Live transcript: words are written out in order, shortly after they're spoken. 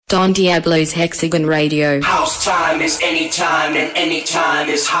Don Diablo's Hexagon Radio. House time is anytime, and anytime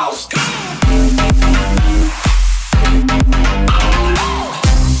is house.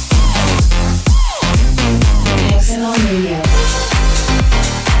 Hexagon Radio.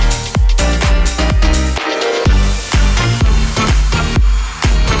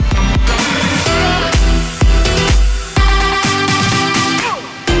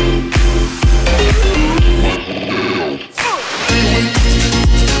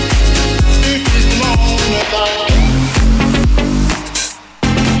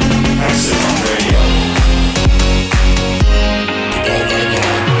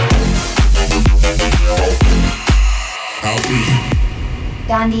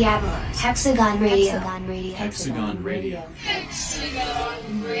 Don Diablo's Hexagon Radio. Hexagon Radio.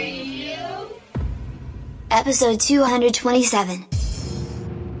 Hexagon Radio. Episode 227.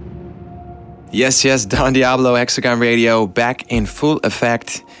 Yes, Don Diablo, Hexagon Radio, back in full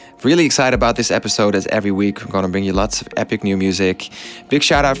effect. Really excited about this episode as every week I'm going to bring you lots of epic new music. Big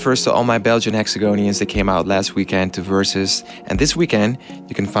shout out first to all my Belgian Hexagonians that came out last weekend to Versus. And this weekend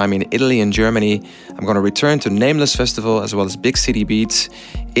you can find me in Italy and Germany. I'm going to return to Nameless Festival as well as Big City Beats,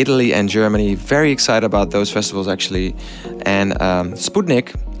 Italy and Germany. Very excited about those festivals actually. And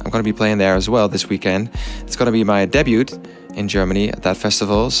Sputnik, I'm going to be playing there as well this weekend. It's going to be my debut in Germany at that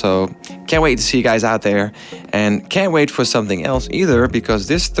festival, so can't wait to see you guys out there, and can't wait for something else either, because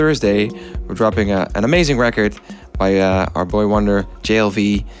this Thursday we're dropping an amazing record by our boy wonder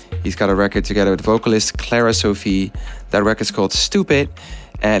JLV. He's got a record together with vocalist Clara Sophie. That record's called Stupid,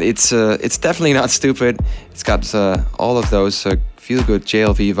 and it's definitely not stupid. It's got all of those feel-good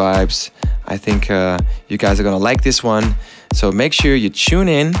JLV vibes. I think you guys are gonna like this one, so make sure you tune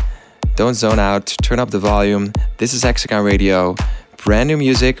in. Don't zone out, turn up the volume. This is Hexagon Radio. Brand new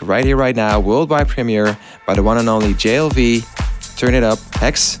music right here, right now. Worldwide premiere by the one and only JLV. Turn it up.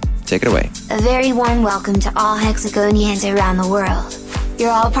 Hex, take it away. A very warm welcome to all Hexagonians around the world.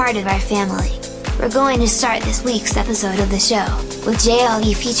 You're all part of our family. We're going to start this week's episode of the show with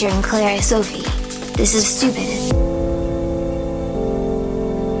JLV featuring Clara Sophie. This is Stupid.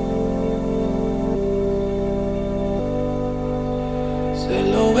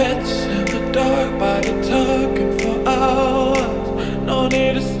 Silhouettes in the dark, body talking for hours. No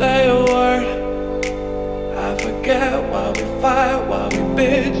need to say a word. I forget why we fight, why we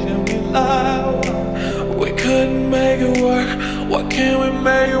bitch and we lie. We couldn't make it work. Why can't we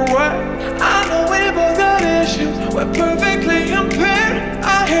make it work? I know we both got issues. We're perfectly impaired.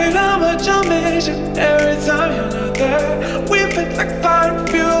 I hate how much I miss you every time you're not there. We fit like fire and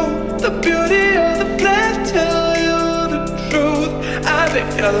fuel. The beauty of the flesh tell you the truth. I think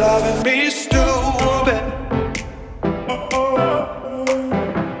you're loving me stupid.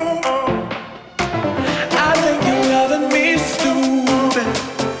 I think you're loving me stupid.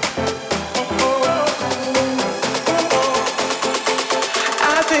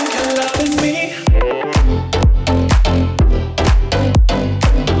 I think you're loving me.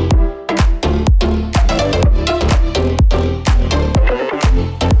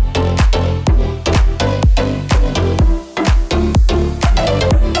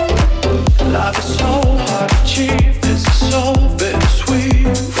 Love is so hard to achieve. This is so bittersweet.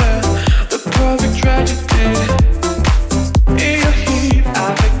 Yeah. The perfect tragedy. In your heat, I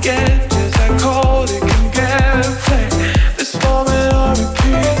forget just how cold it can get. Play this moment on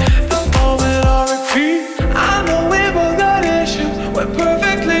repeat. This moment on repeat. I know we both got issues. We're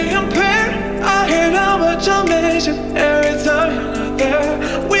perfectly impaired. I hate how much I miss you every time you're not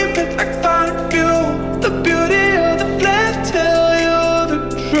there. We fit like fire and fuel. The beauty of the flesh tell you the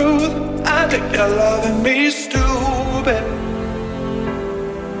truth. I think you're loving me stupid.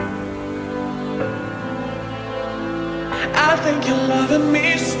 I think you're loving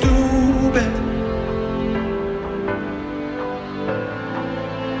me stupid.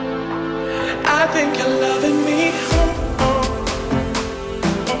 I think you're loving me.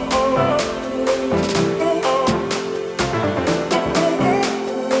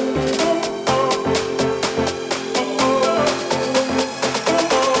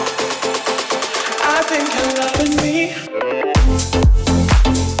 I think you're loving me.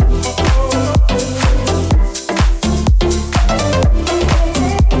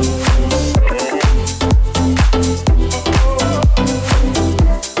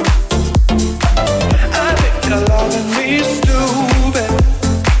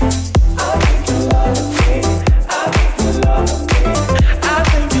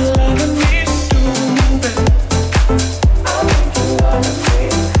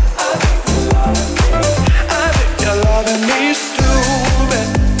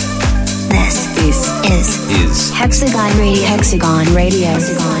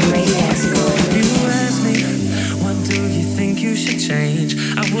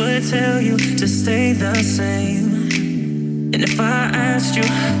 stay the same. And if I asked you,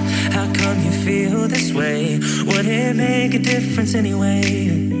 how come you feel this way? Would it make a difference anyway?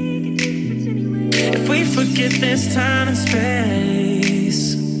 If we forget this time and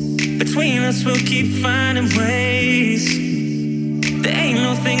space, between us we'll keep finding ways. There ain't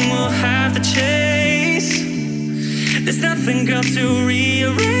no thing we'll have to chase. There's nothing, girl, to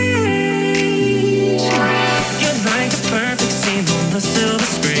rearrange. You're like the perfect scene on the silver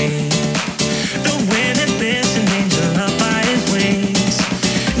screen. The wind that lifts an angel up by his wings.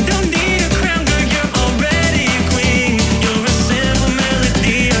 Don't need a crown, girl, you're already a queen. You're a simple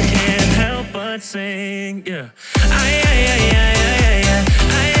melody I can't help but sing, yeah.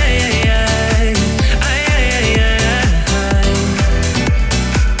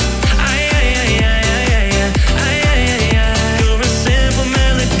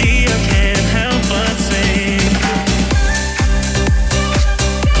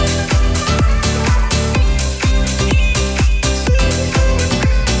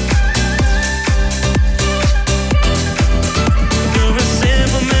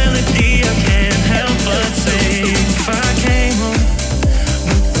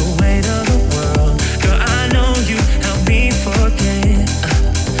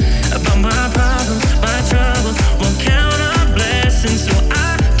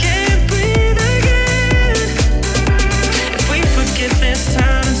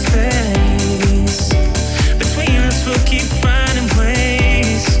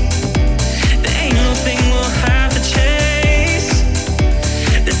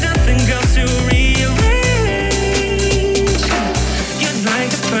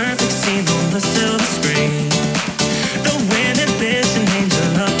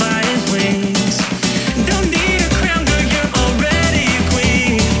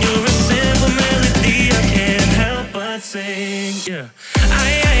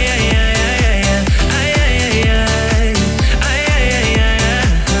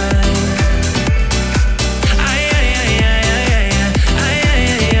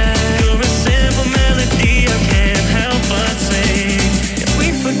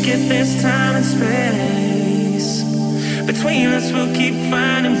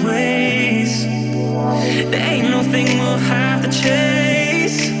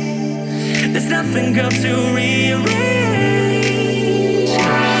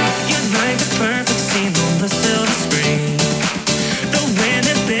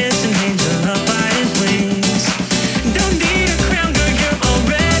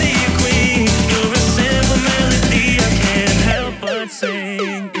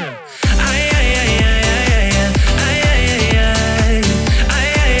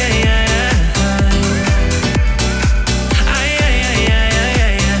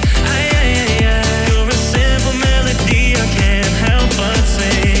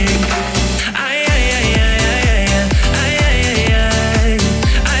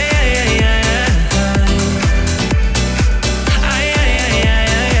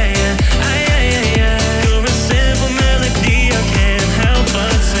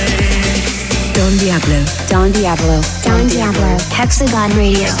 Don Diablo, Hexagon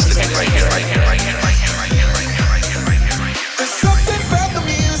Radio. There's something about the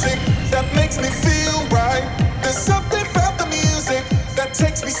music that makes me feel right. There's something about the music that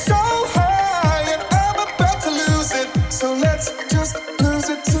takes me so high, and I'm about to lose it. So let's just lose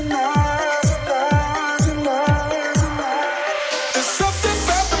it tonight. There's something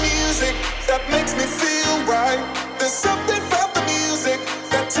about the music that makes me feel right. There's something about the music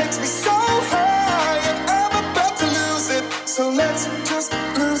that takes me so high, and I'm about to lose it. So let's just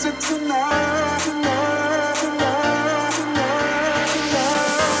lose it tonight.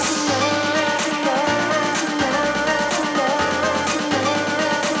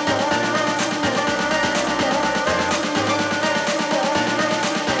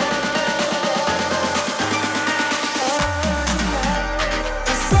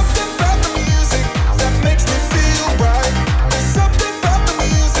 There's something about the music that makes me feel right.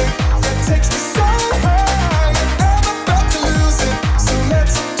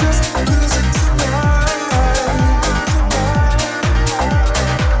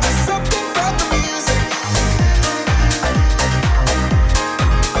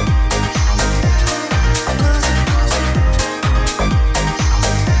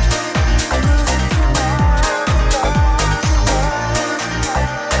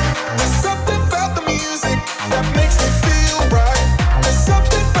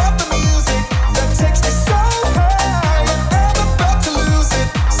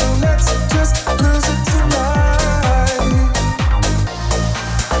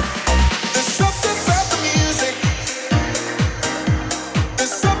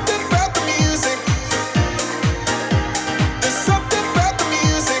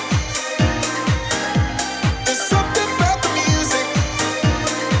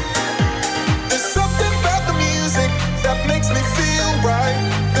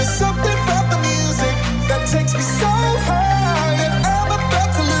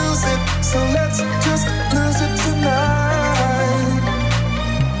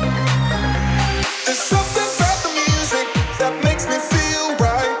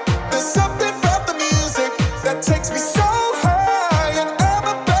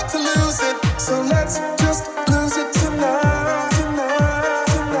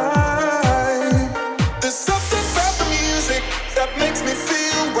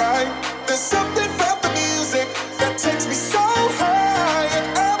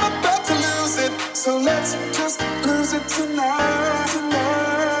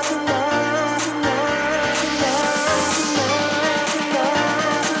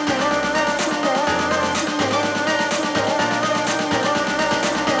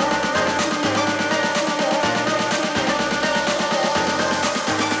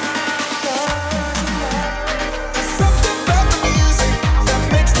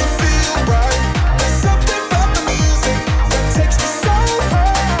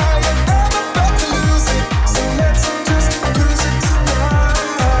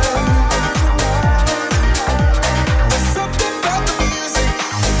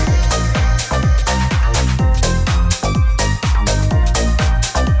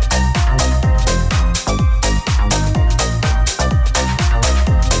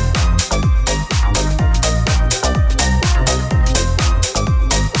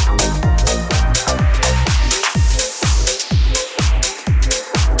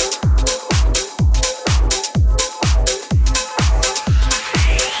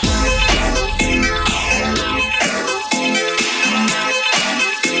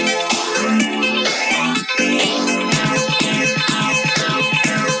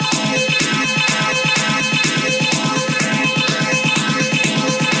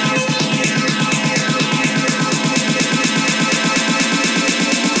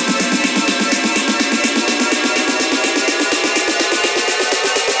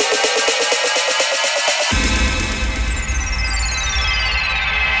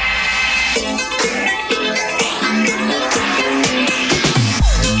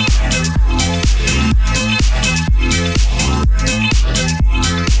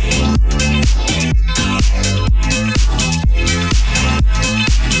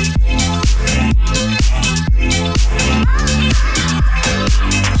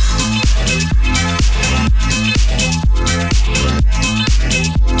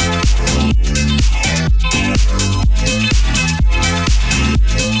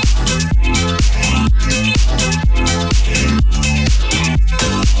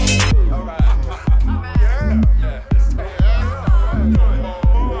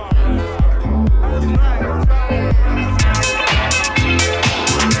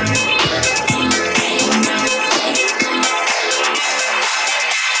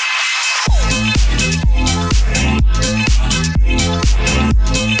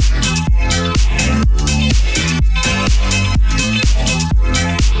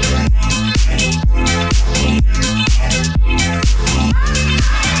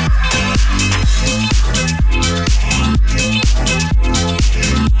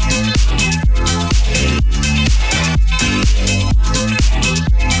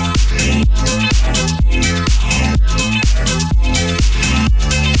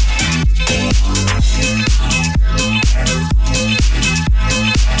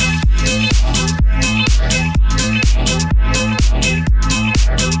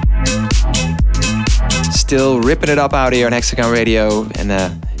 Still ripping it up out here on Hexagon Radio. And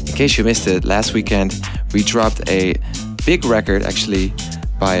in case you missed it, last weekend we dropped a big record actually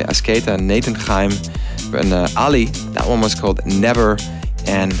by Asketa and Nathan Chaim and Ali. That one was called Never.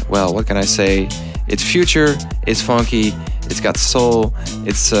 And well, what can I say? It's future, it's funky, it's got soul,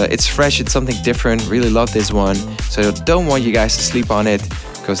 it's fresh, it's something different. Really love this one. So don't want you guys to sleep on it,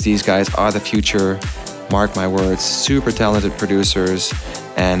 because these guys are the future. Mark my words, super talented producers.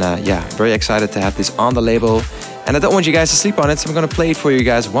 And yeah, very excited to have this on the label. And I don't want you guys to sleep on it, so I'm gonna play it for you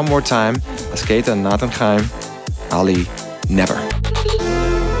guys one more time. Asketa and Nathan Chaim, Ali, Never.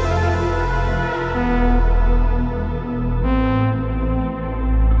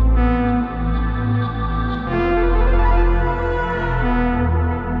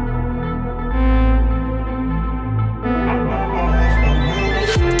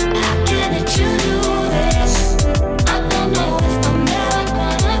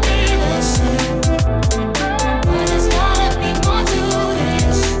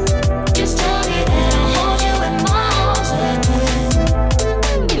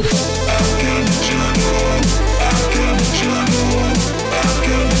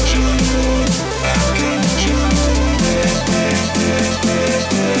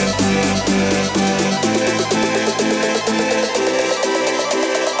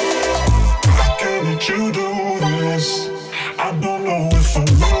 You do this. I don't know if I'm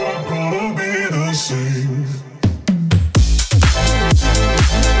gonna be the same.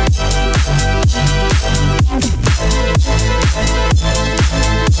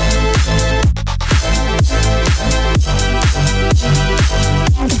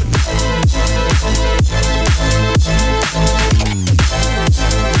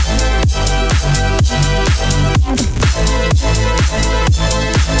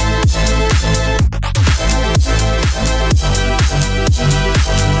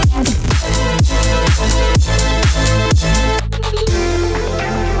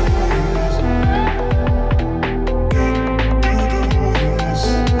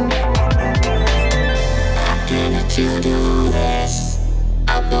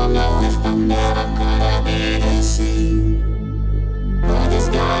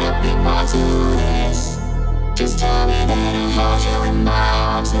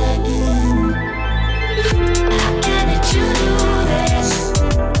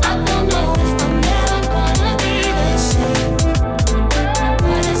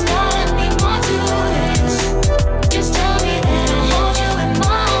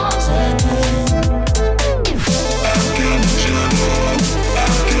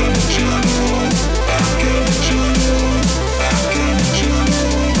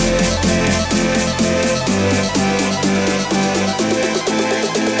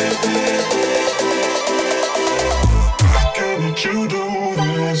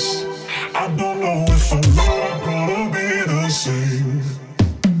 this. I don't know if I'm never gonna be the same.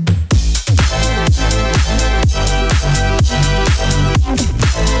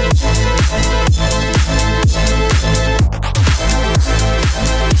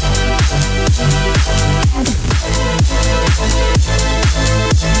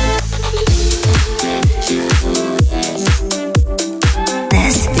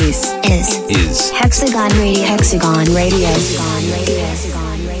 This is Hexagon Radio. Hexagon Radio. Hexagon Radio.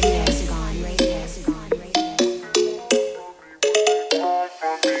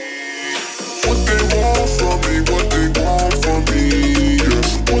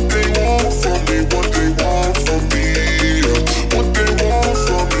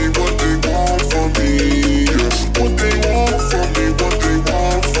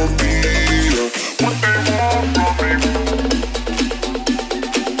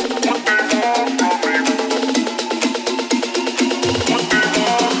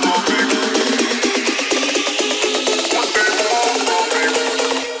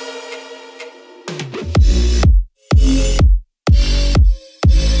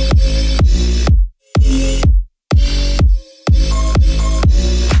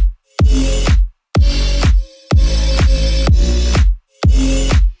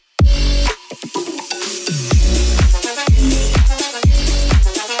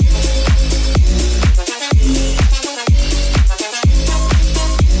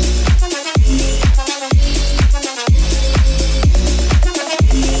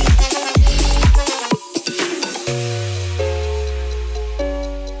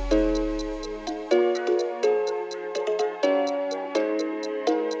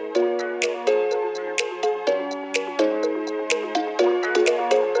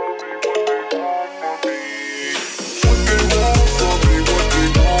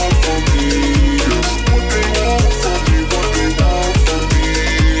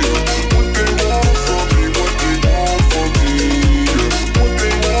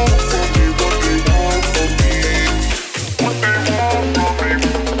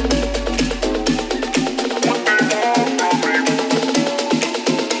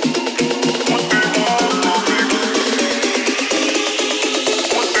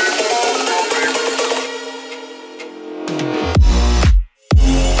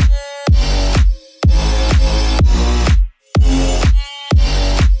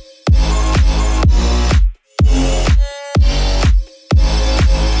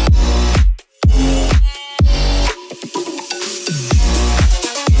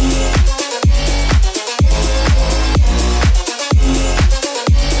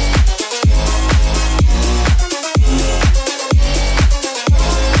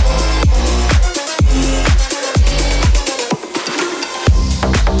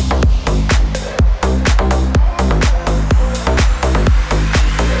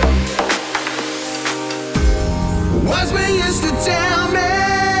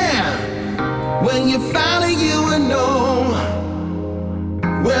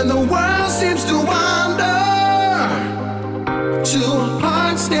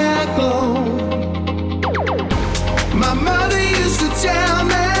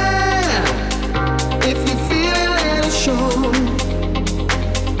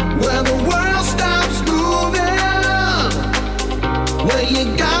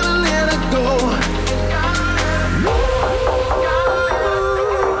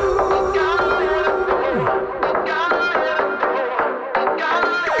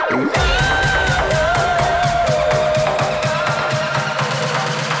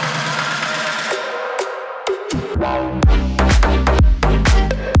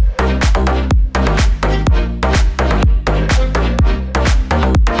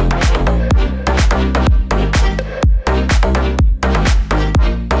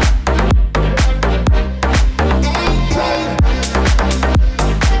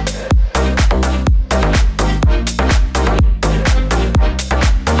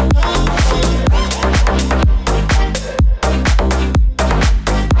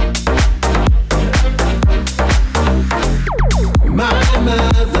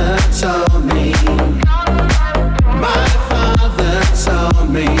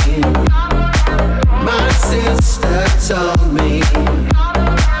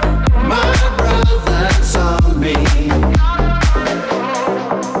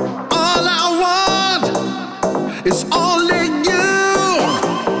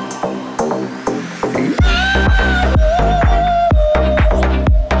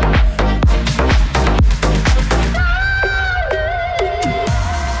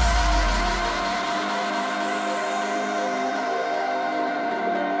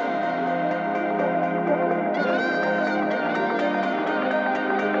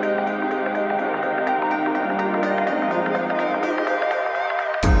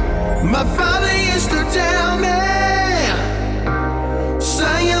 My father used to tell me,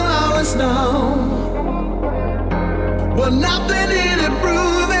 say you'll always know, but nothing in it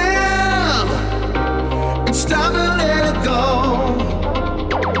proving. It's time to let it go.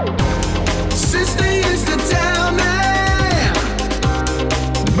 Sister used to tell me,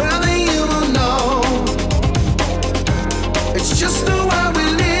 brother, you will know, it's just the way we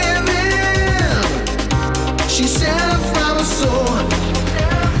live in. She said from a soul.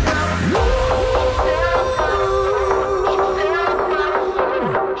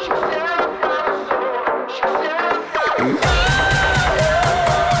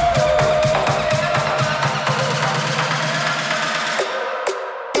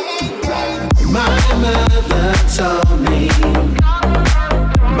 Told me,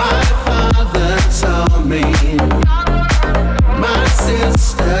 my father told me, my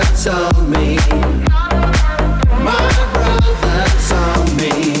sister told me, my brother told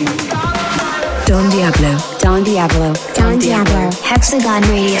me. Don Diablo, Don Diablo, Don Diablo, Hexagon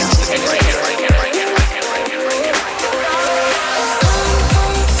Radio.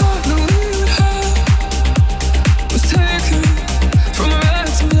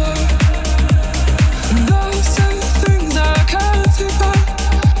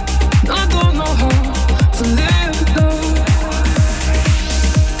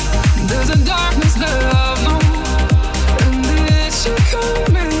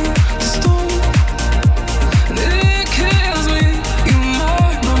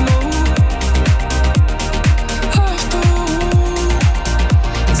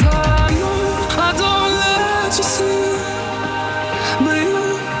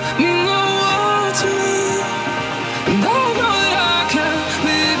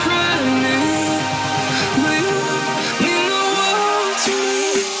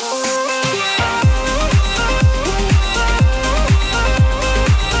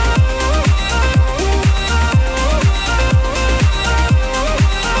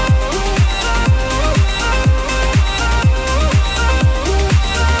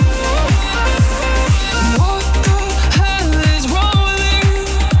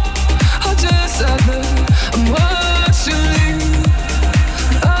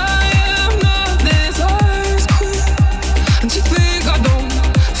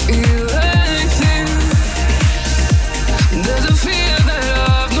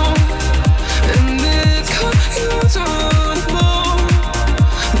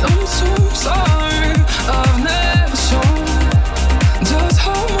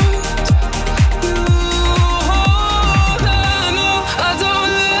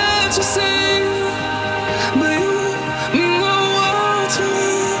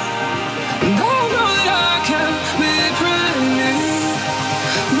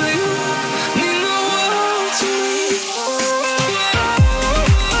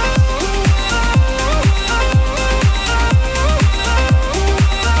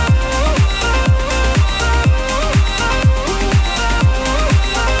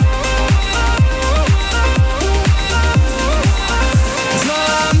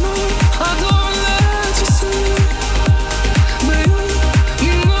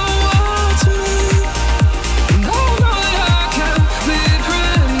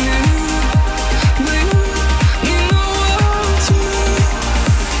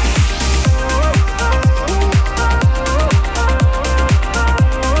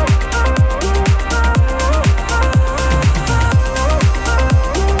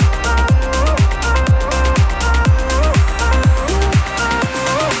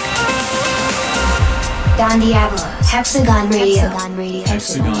 Don Diablo, Hexagon Radio.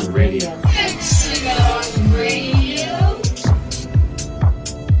 Hexagon Radio. Hexagon Radio. Hexagon Radio.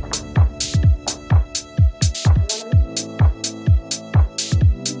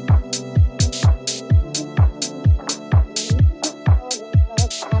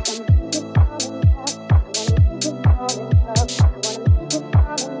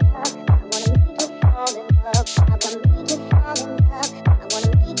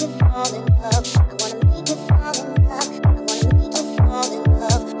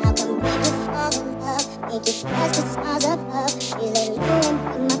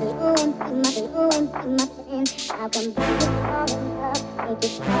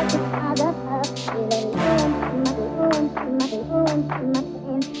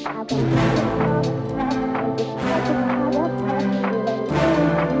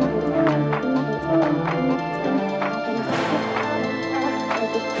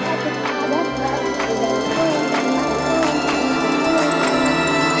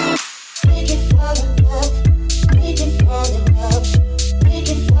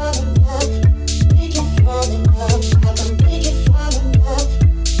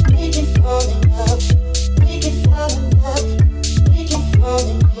 We can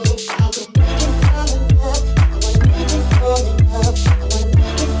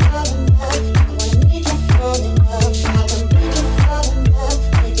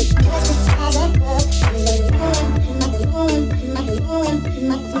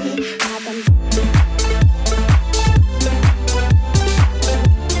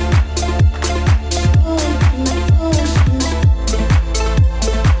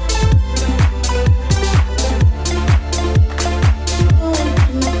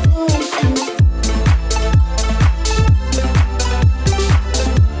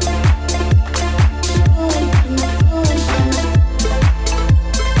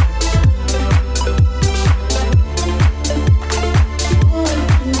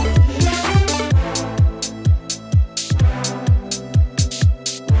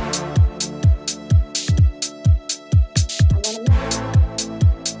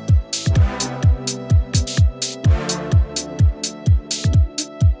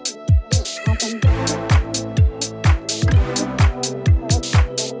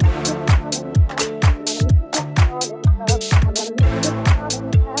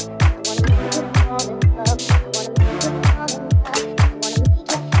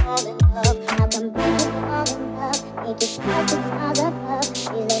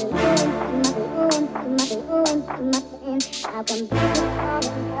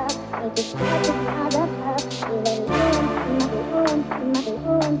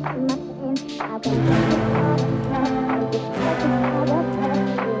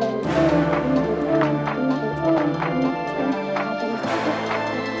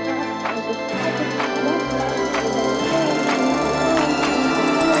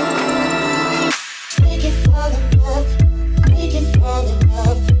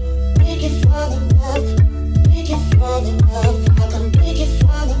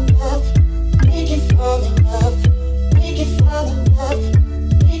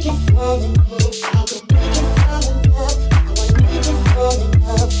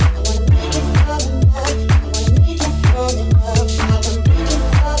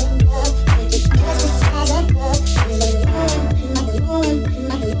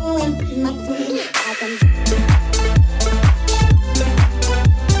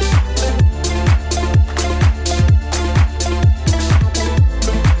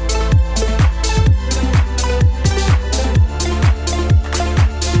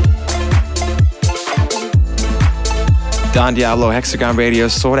Don Diablo, Hexagon Radio,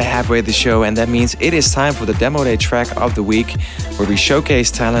 sort of halfway the show, and that means it is time for the Demo Day track of the week, where we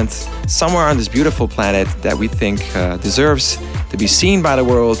showcase talent somewhere on this beautiful planet that we think deserves to be seen by the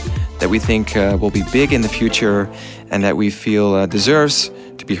world, that we think will be big in the future, and that we feel deserves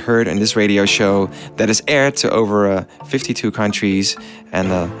to be heard in this radio show that is aired to over 52 countries and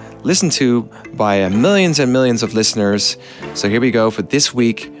listened to by millions and millions of listeners. So here we go for this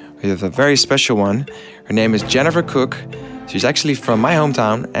week. We have a very special one. Her name is Jennifer Cook. She's actually from my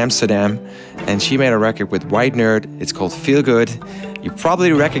hometown, Amsterdam, and she made a record with White Nerd. It's called Feel Good. You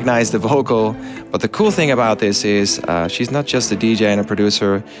probably recognize the vocal, but the cool thing about this is she's not just a DJ and a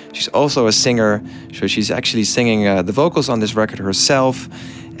producer, she's also a singer. So she's actually singing the vocals on this record herself,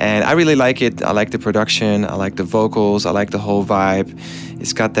 and I really like it. I like the production, I like the vocals, I like the whole vibe.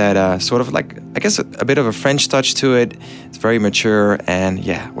 It's got that sort of like, I guess, a bit of a French touch to it. It's very mature, and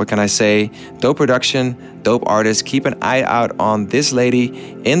yeah, what can I say? Dope production, dope artist. Keep an eye out on this lady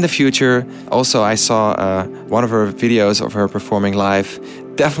in the future. Also, I saw one of her videos of her performing live.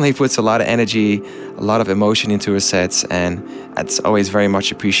 Definitely puts a lot of energy, a lot of emotion into her sets, and that's always very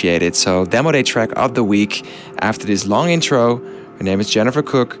much appreciated. So, Demo Day track of the week. After this long intro, her name is Jennifer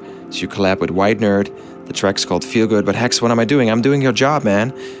Cook. She collabed with White Nerd. The track's called Feel Good. But Hex, what am I doing? I'm doing your job,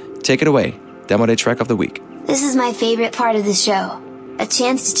 man. Take it away. Demo Day track of the week. This is my favorite part of the show. A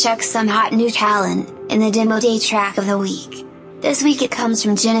chance to check some hot new talent in the Demo Day track of the week. This week it comes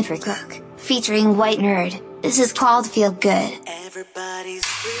from Jennifer Cook, featuring White Nerd. This is called Feel Good. Everybody's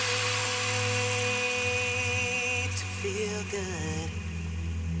free to feel good.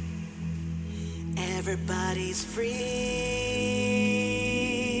 Everybody's free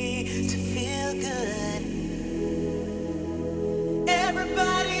to feel good.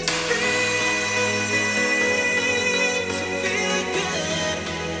 Everybody's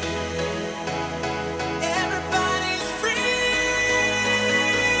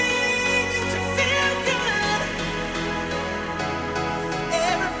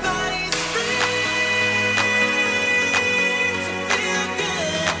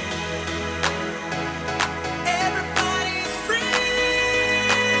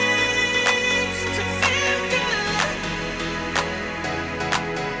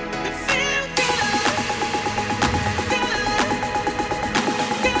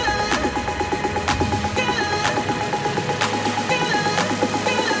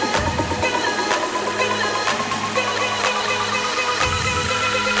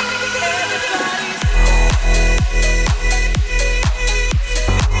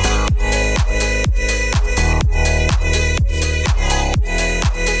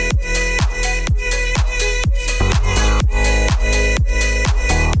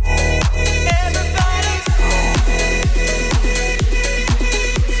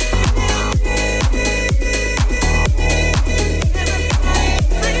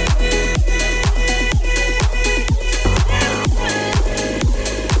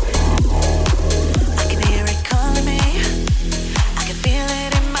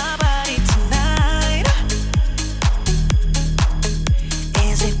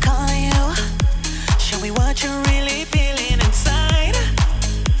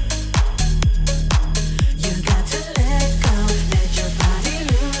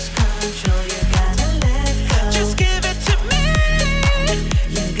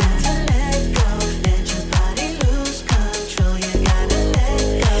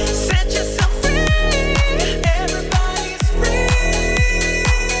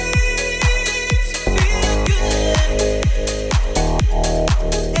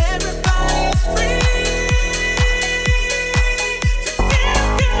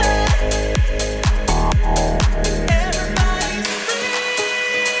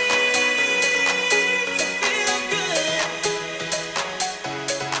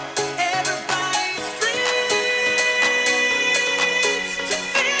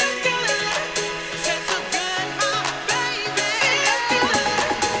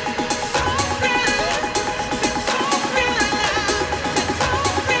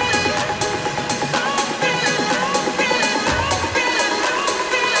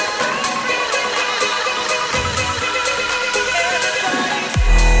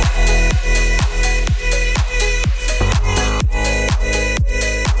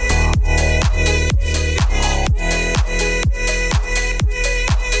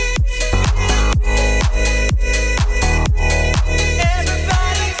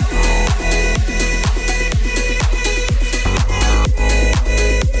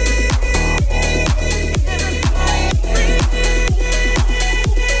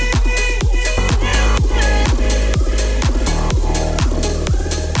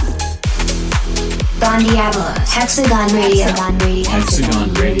Hexagon Radio.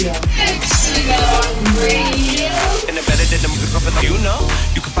 Hexagon Radio. In the better than the you know.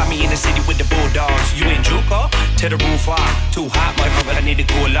 You can find me in the city with the bulldogs. You in Juco? Tear the roof off. Too hot, motherfucker, I need to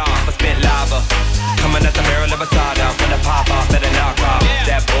cool off. I spit lava. Coming at the barrel of a soda. From the pop off, better knock off.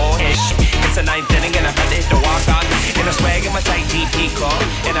 That bullshit. It's a ninth inning and I'm about to hit the walk on. And I swag in my tight DP car.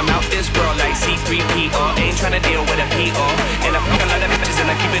 And I'm out this world like C3PO. Ain't trying to deal with a PO. And I fuck a lot of bitches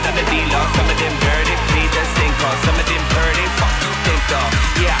and I keep it on the D-Law. Some of them dirty, please just think off. Some of them dirty, fuck you think off.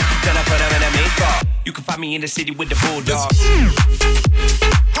 Yeah, then I put them in a make-up. You can find me in the city with the bulldogs.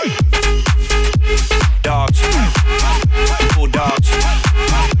 Dogs. Bulldogs.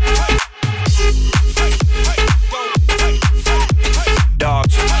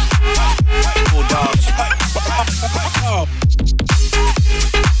 Dogs. Bulldogs. You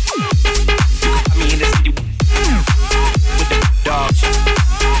can find me in the city with the dogs.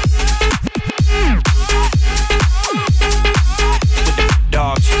 With the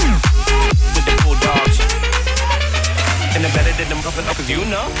dogs. With the bulldogs. And I'm better than them cause you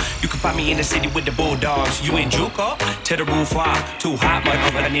know. You can find me in the city with the bulldogs. You in Juco? Tear the roof off. Too hot,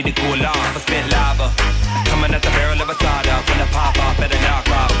 motherfucker, I need to cool off. I spit lava. Coming at the barrel of a soda. From the pop off, better knock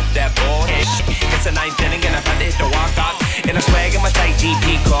off. That bullshit. It's a ninth inning and I'm about to hit the walk off. And I swag in my tight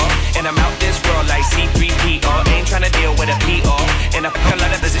GP car. And I'm out this world like C3PO. Ain't trying to deal with a PO. And I fuck a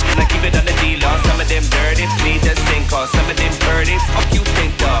lot of position, I keep it on the D-Law. Some of them dirty, please just think off. Some of them dirty, fuck you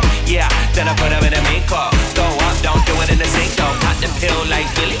think of. Yeah, then I put them in a make-up. Go up, don't do it in the sink though. Pop the pill like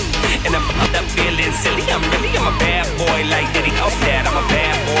Billy. And I'm up feeling silly. I'm a bad boy like Diddy. Off that, I'm a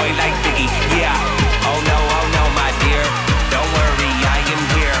bad boy like Biggie. Yeah. Oh no, my dear. Don't worry, I am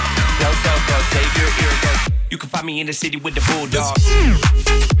here. Go, save your ear. Go. You can find me in the city with the bulldogs.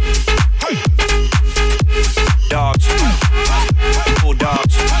 Dogs.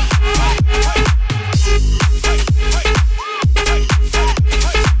 Bulldogs.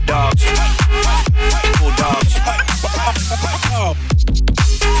 Dogs. Bulldogs. You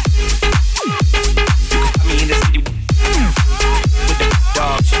can find me in the city with the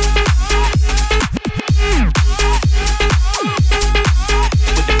dogs.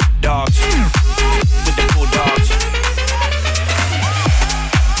 With the dogs. With the bulldogs.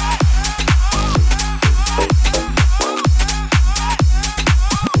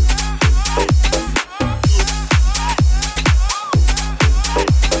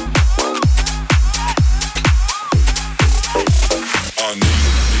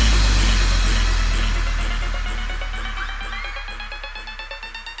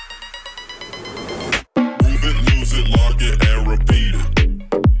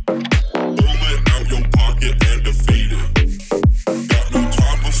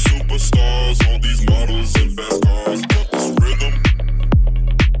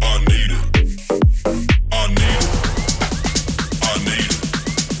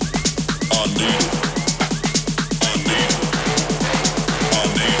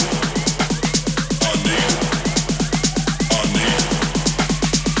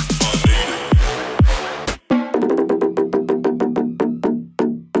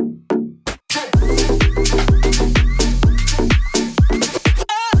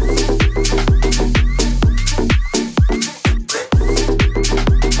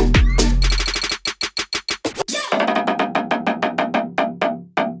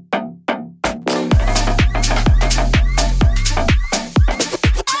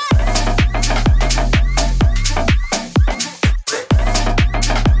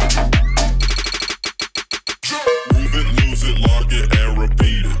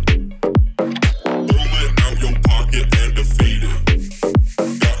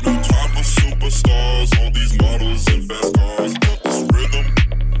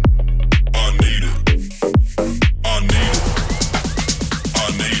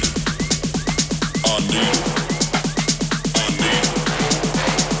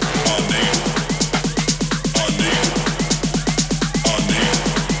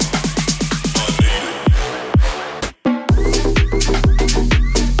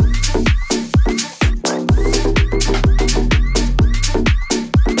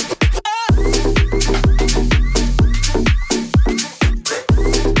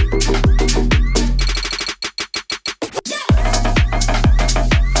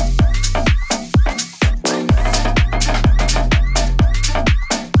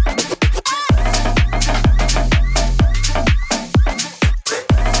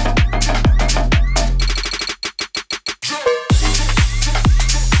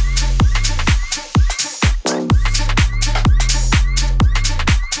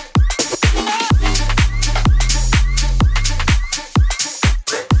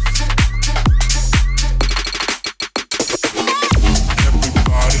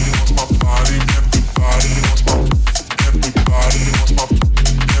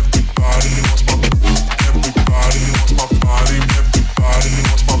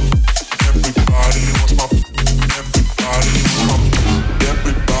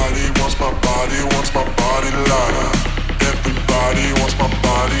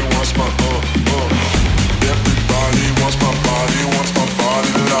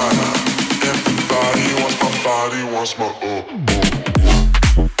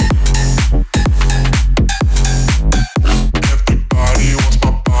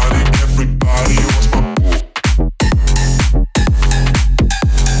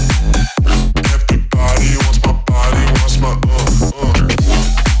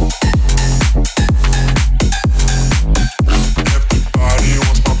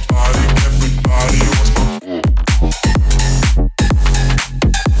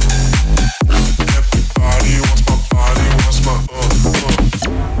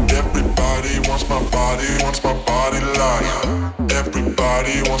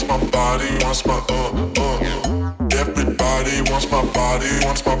 body, wants my body, wants my Everybody wants my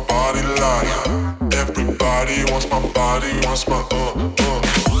body like. Everybody wants my body, wants my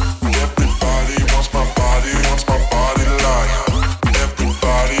Everybody wants my body, wants my body like.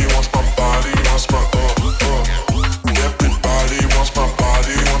 Everybody wants my body, wants my Everybody wants my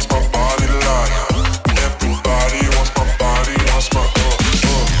body, wants my body like. Everybody wants my body, wants my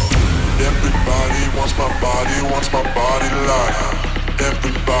Everybody wants my body, wants my body like.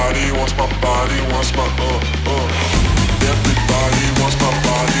 Everybody wants my body, wants my Everybody wants my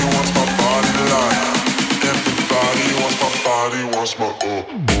body, wants my body like. Everybody wants my body, wants my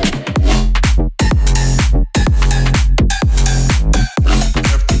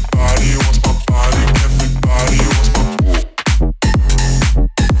Everybody wants my body, everybody wants my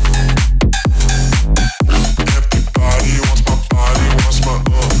Everybody wants my body, wants my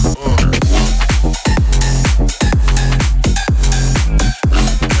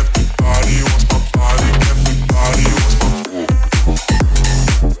Everybody wants my body, everybody wants my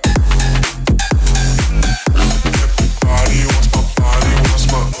Everybody wants my body, wants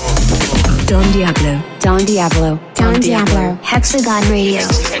my Don Diablo, Don Diablo, Don Diablo, Hexagon Radio.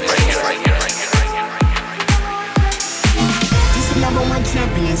 This is #1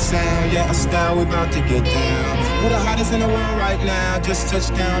 champion sound, yeah, a style we about to get down. We're the hottest in the world right now, just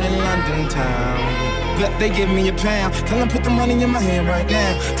touched down in London town. But they give me a pound, tell them put the money in my hand right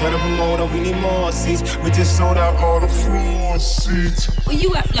now. Tell the promoter we need more seats, we just sold out all the floor seats. Where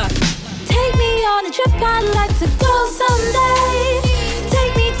you at, like? Take me on a trip, I'd like to go someday.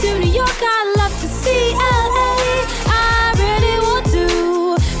 Take me to New York, I'd love to see LA. I really want to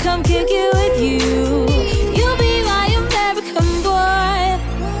come kick it with you. You'll be my American boy.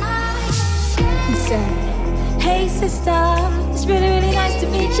 He said, hey sister, it's really, really nice to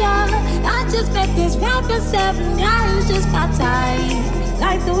meet ya. I just met this rapper 7 guys just my type.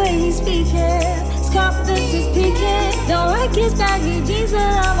 Like the way he's speaking, his confidence is peaking. Don't like his baggy jeans, but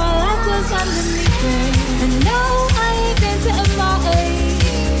all my life was underneath it. And no, I ain't been to MIA.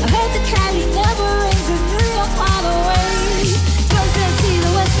 I heard the Cali never rains in New York all the way. First let's see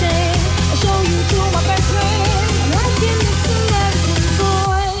the West End, I'll show you to my best friend. I'm liking this American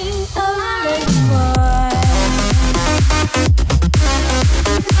boy, American boy.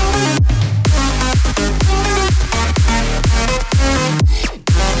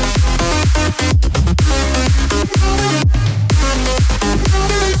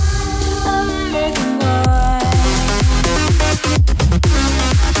 American boy.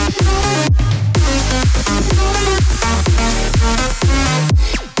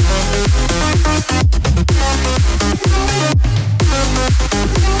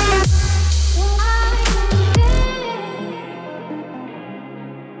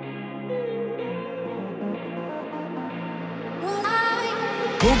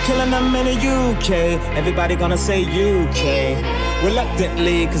 Who killing them in the UK? Everybody gonna say UK.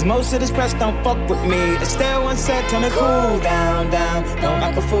 Reluctantly, cause most of this press don't fuck with me. Estelle once said, tell me cool down, down. Don't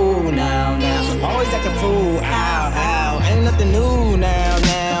act a fool now, now. Always act a fool, ow, ow. Ain't nothing new now,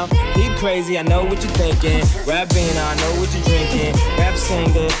 now. He crazy, I know what you're thinking. Rappina, I know what you're drinking. Rap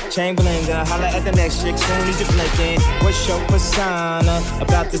singer, Chamberlanger. Holla at the next chick soon as you're blinking. What's your persona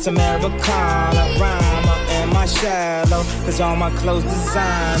about this Americana? Rhymer, am I shallow? Cause all my clothes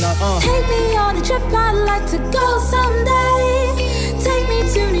designer. Take me on a trip, I'd like to go someday. Take me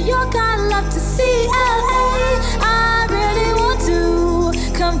to New York, I'd love to see LA. I really want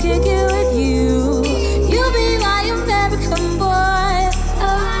to come kick it with you. You'll be my American boy,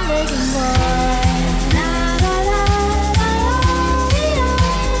 American boy.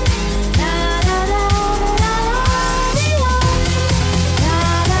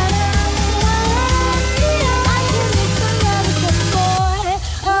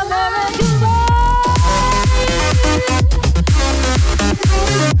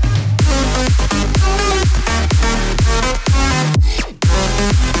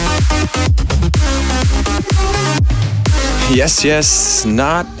 Yes, yes,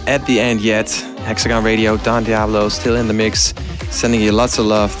 not at the end yet. Hexagon Radio, Don Diablo, still in the mix, sending you lots of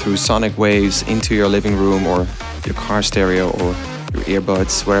love through sonic waves into your living room or your car stereo or your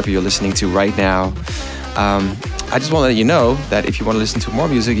earbuds, wherever you're listening to right now. I just want to let you know that if you want to listen to more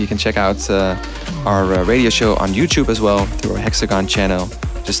music, you can check out our radio show on YouTube as well through our Hexagon channel.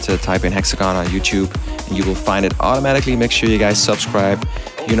 Just type in Hexagon on YouTube and you will find it automatically. Make sure you guys subscribe.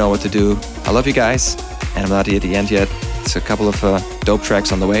 You know what to do. I love you guys, and I'm not at the end yet. It's a couple of dope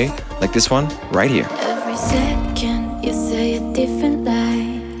tracks on the way, like this one right here. Every second you say a different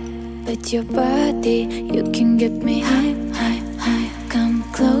lie. With your body you can get me high, high, high. Come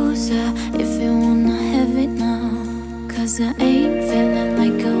closer if you wanna have it now. Cause I ain't feeling like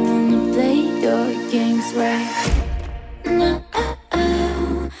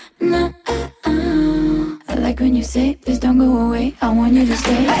me, I want you to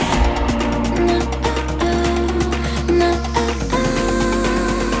stay.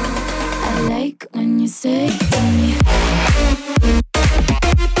 I like when you say to me.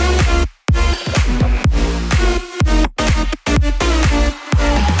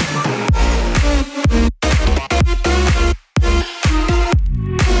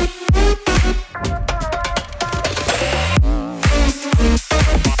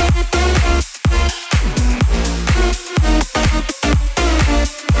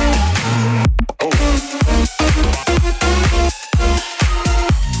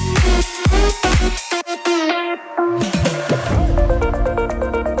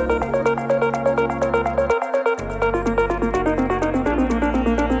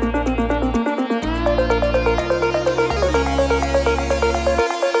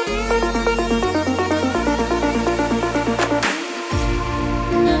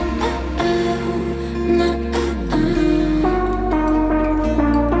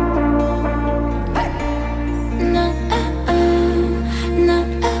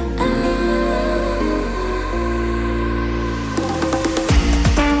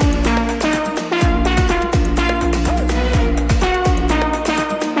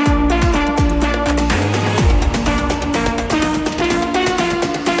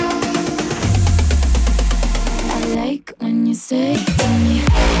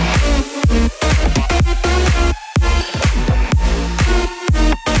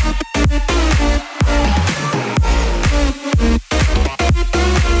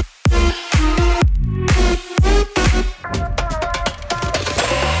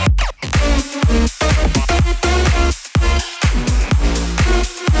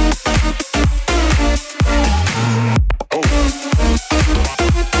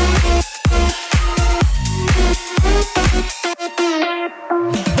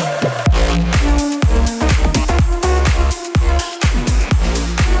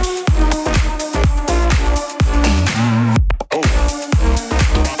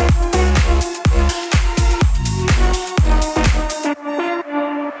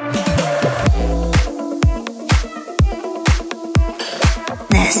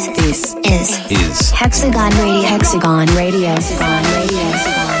 Hexagon Radio. Hexagon Radio. Hexagon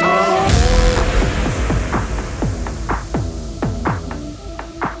Radio.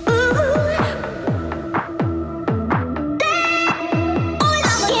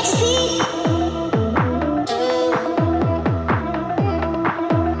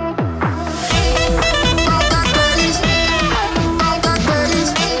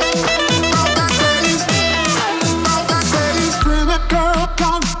 Girl,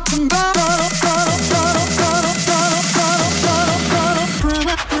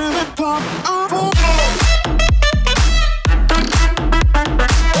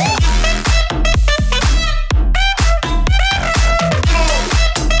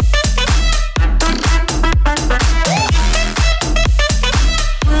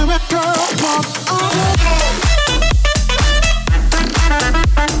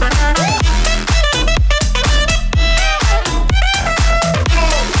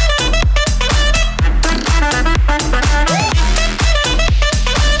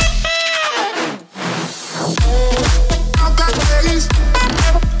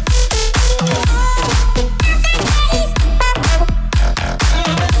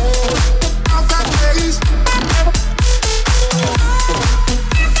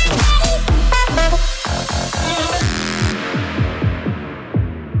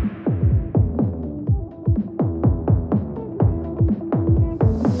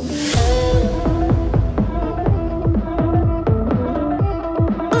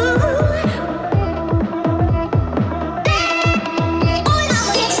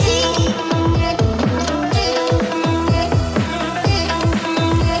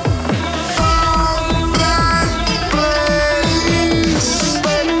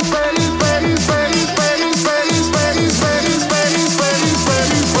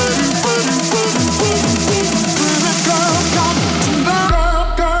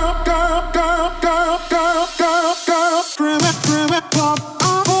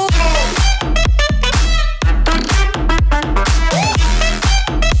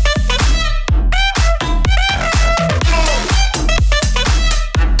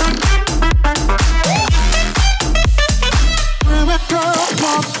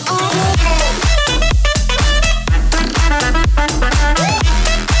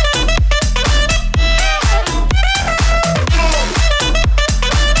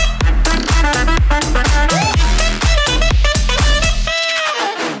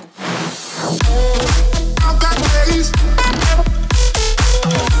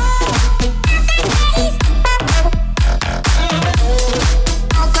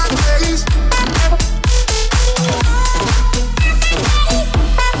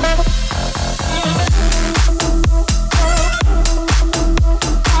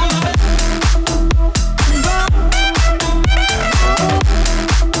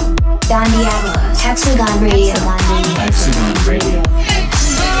 Don Diablo, Hexagon Radio. Hexagon Radio.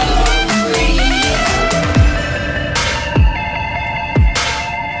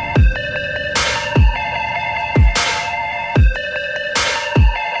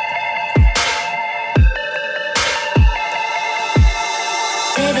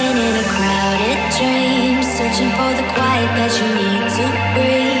 Living in a crowded dream, searching for the quiet that you need to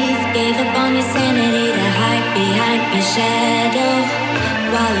breathe. Gave up on your sanity to hide behind your shadow,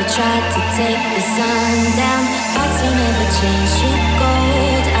 while you tried to take the sun down. Thoughts will never change to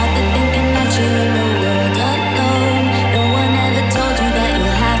gold. Out there thinking that you're in the world alone. No one ever told you that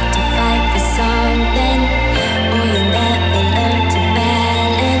you'll have to fight for something, or you'll never learn to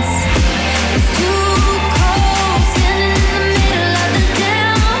balance. It's too cold, standing in the middle of the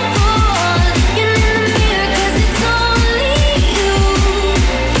downpour. Looking in the mirror 'cause it's only you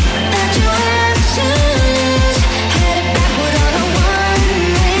that you have to lose. Headed backward on a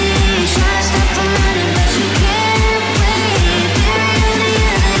one-way. Try to stop from running but you can't wait. Bury the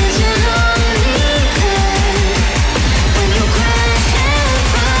evidence you're lonely when you crash and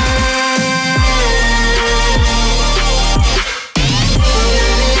burn.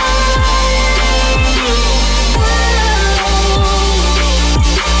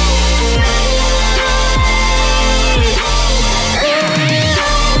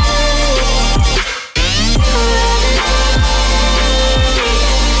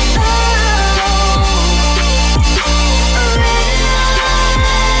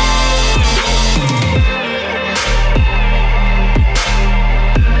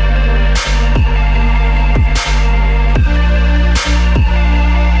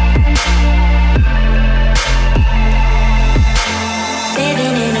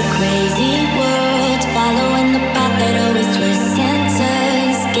 Living in a crazy world, following the path that always twists and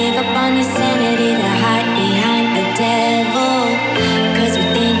turns. Gave up on your sanity to hide behind the devil, 'cause we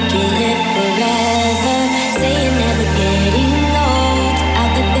think you live forever. Say you're never getting old.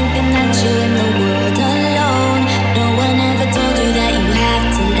 Out there thinking that you're in the world alone. No one ever told you that you have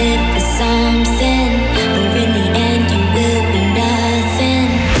to live for something, or in the end you will be nothing.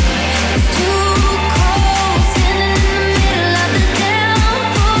 It's too cold, standing in the middle of the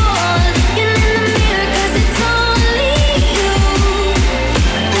downpour. Looking in the mirror 'cause it's only you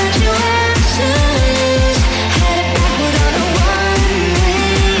that you have to lose. Headed backward on a one-way.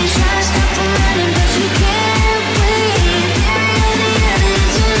 Try to stop from running but you can't wait. Bury the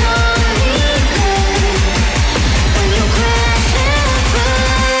evidence you're lonely when you crash and burn.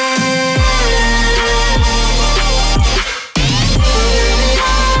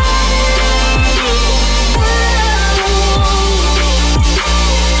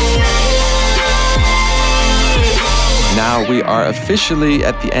 Now we are officially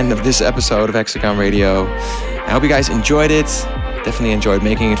at the end of this episode of Hexagon Radio. I hope you guys enjoyed it. Definitely enjoyed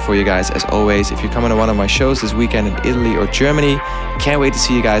making it for you guys as always. If you're coming to one of my shows this weekend in Italy or Germany, can't wait to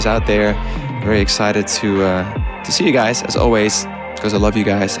see you guys out there. Very excited to see you guys as always, because I love you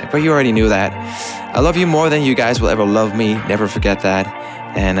guys. But you already knew that. I love you more than you guys will ever love me. Never forget that.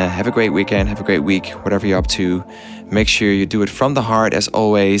 And have a great weekend. Have a great week, whatever you're up to. Make sure you do it from the heart as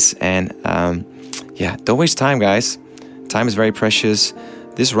always. And yeah, don't waste time, guys. Time is very precious.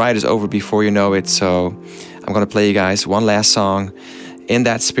 This ride is over before you know it. So I'm gonna play you guys one last song in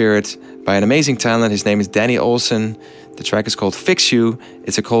that spirit by an amazing talent. His name is Danny Olson. The track is called Fix You.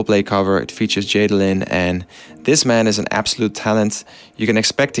 It's a Coldplay cover. It features Jadalyn, and this man is an absolute talent. You can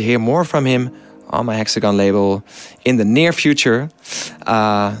expect to hear more from him on my Hexagon label in the near future.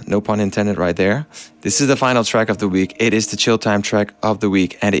 No pun intended right there. This is the final track of the week. It is the chill time track of the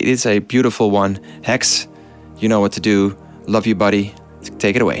week, and it is a beautiful one. Hex, you know what to do. Love you, buddy.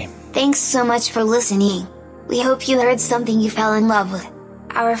 Take it away. Thanks so much for listening. We hope you heard something you fell in love with.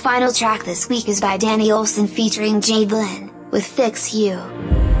 Our final track this week is by Danny Olson featuring Jadalyn, with Fix You.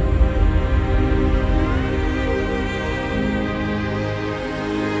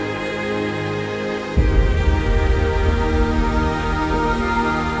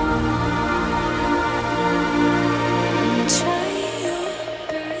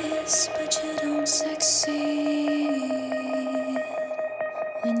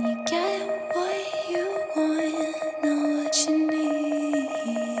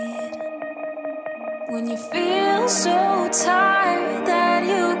 When you feel so tired that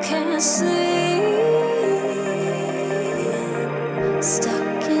you can't sleep,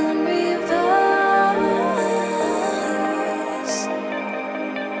 stuck in reverse.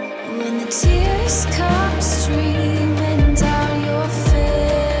 When the tears come streaming down your face,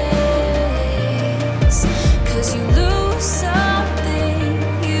 'cause you lose something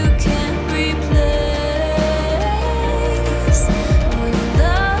you can't replace. When you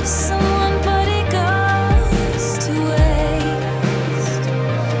love someone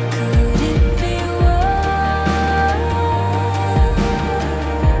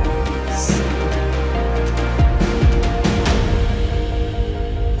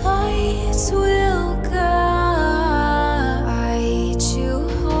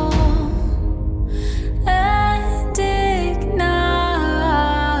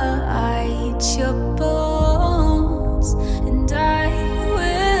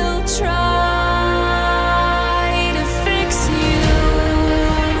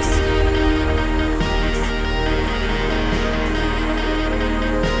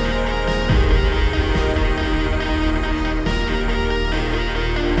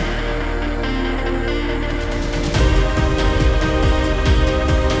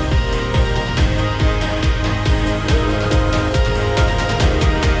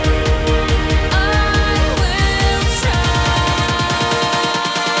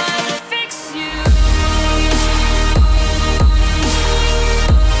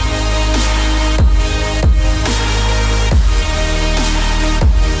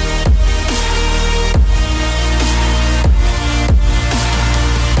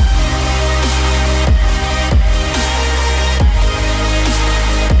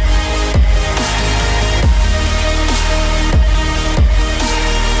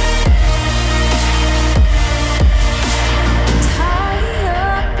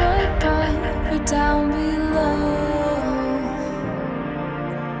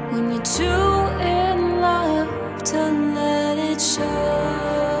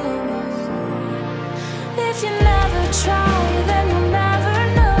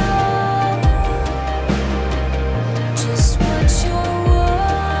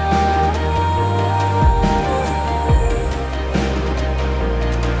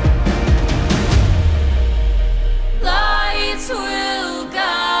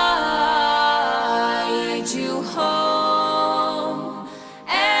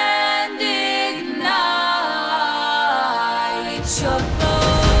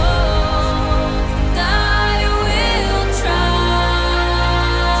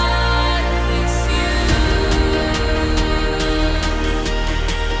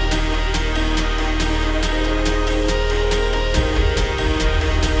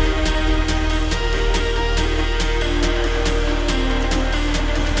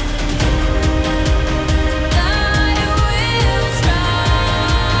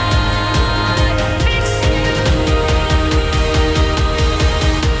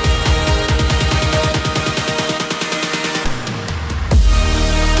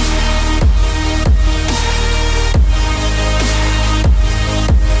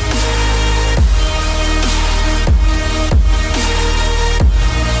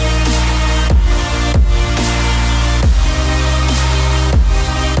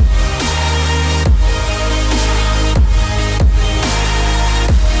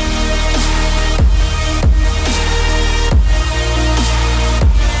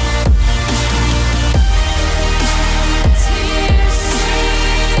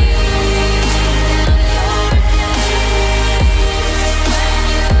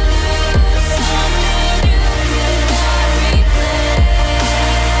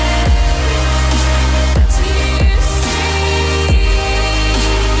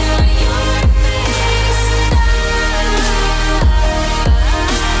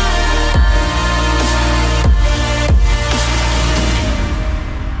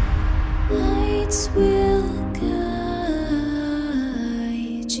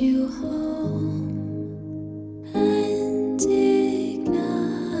you home and ignite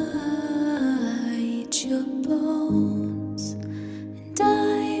your bones, and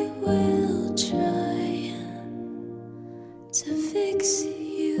I will try to fix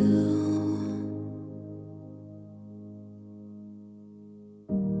you.